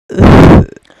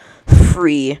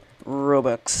free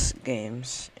Robux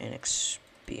games and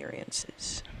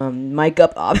experiences. Mic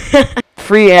up.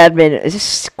 Free admin. Is this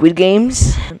Squid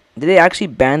Games? Did they actually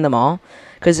ban them all?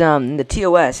 Because in the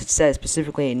TOS it says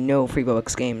specifically no free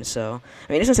Robux games. So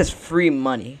I mean, this one says free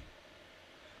money.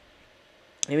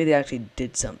 Maybe they actually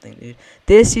did something, dude.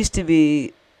 This used to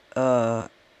be the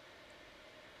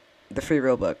free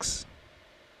Robux.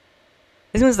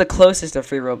 This one's the closest to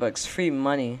free Robux. Free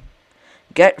money.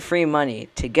 Get free money.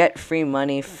 To get free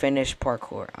money, finish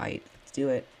parkour. Alright, let's do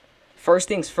it. First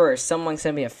things first, someone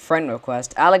sent me a friend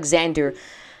request. Alex and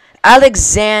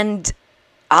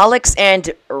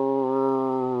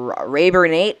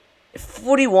Rabernate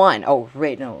 41. Oh,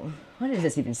 wait, no. What does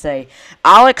this even say?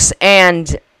 Alex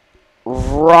and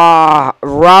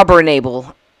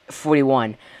Robernable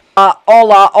 41.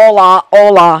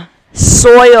 Hola.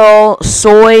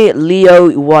 Soy Leo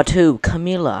Watu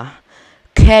Camila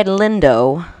Ked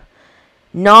Lindo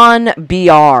Non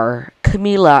BR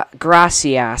Camila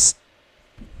Gracias.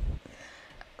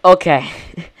 Okay.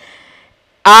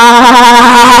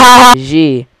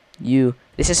 G U.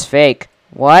 This is fake.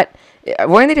 What?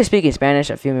 Weren't they just speaking Spanish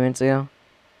a few minutes ago?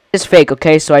 It's fake,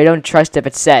 okay? So I don't trust if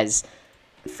it says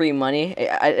free money.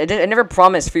 I never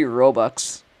promised free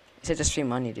Robux. It said just free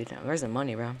money, dude. Where's the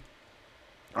money, bro?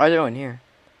 Why are they going here?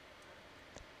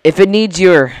 If it needs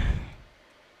your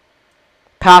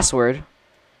password.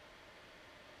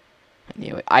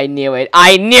 I knew it.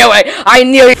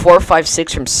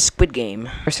 456 from Squid Game.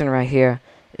 Person right here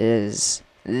is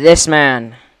this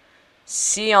man.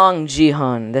 Seong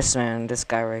Ji-hun. This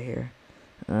guy right here.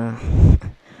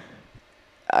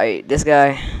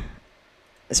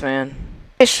 This man.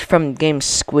 Fish from game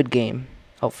Squid Game.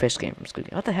 Oh, fish game from Squid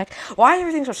Game. What the heck? Why is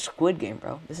everything so Squid Game,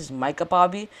 bro? This is Micah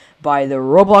Obby by the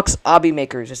Roblox Obby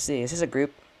makers. Let's see. Is this a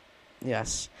group?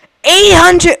 Yes.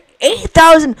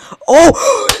 8,000.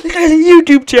 Oh, this guy's a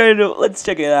YouTube channel. Let's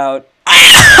check it out.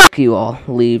 Fuck you all.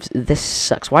 Leaves. This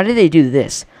sucks. Why did they do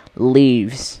this?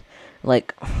 Leaves.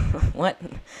 Like, what?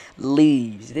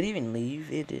 Leaves. Did they even leave?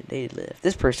 They left.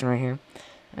 This person right here.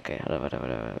 Okay, hold up.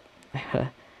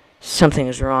 Something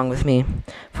is wrong with me.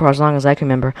 For as long as I can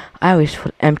remember, I always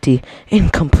felt empty,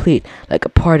 incomplete, like a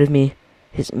part of me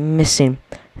is missing.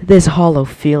 This hollow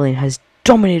feeling has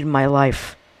dominated my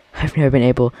life. I've never been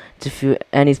able to feel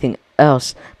anything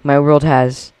else. My world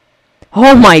has...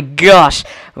 Oh my gosh!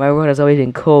 My world has always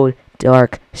been cold,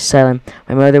 dark, silent.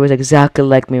 My mother was exactly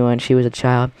like me when she was a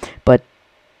child, but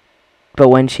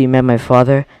when she met my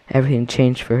father, everything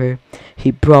changed for her.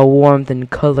 He brought warmth and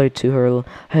color to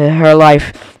her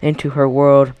life, into her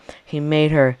world. He made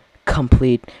her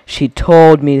complete. She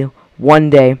told me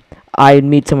one day I'd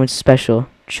meet someone special,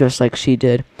 just like she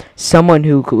did. Someone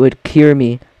who would cure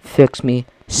me, fix me,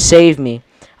 save me.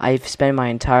 I've spent my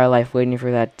entire life waiting for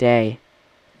that day,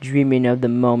 dreaming of the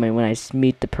moment when I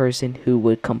meet the person who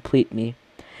would complete me.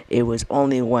 It was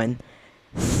the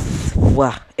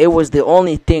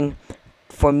only thing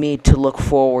for me to look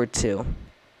forward to.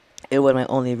 It was my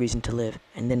only reason to live.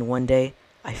 And then one day,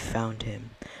 I found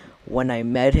him. When I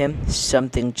met him,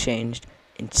 something changed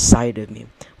inside of me.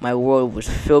 My world was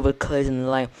filled with colors and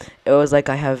light. It was like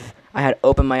I had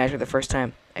opened my eyes for the first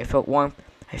time. I felt warm.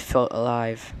 I felt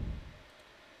alive.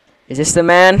 Is this the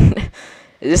man?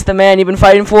 Is this the man you've been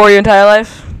fighting for your entire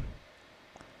life?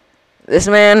 This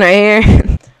man right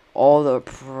here? All the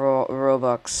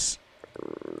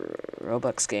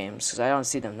Robux games, because I don't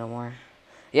see them no more.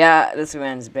 Yeah, this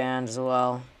man's banned as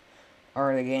well.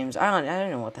 Or the games. I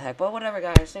don't know what the heck. But whatever,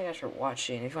 guys. Thank you guys for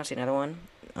watching. If you want to see another one,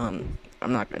 I'm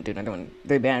not gonna do another one.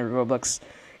 They banned Robux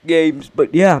games.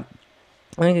 But yeah.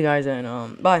 Thank you guys,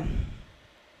 and bye.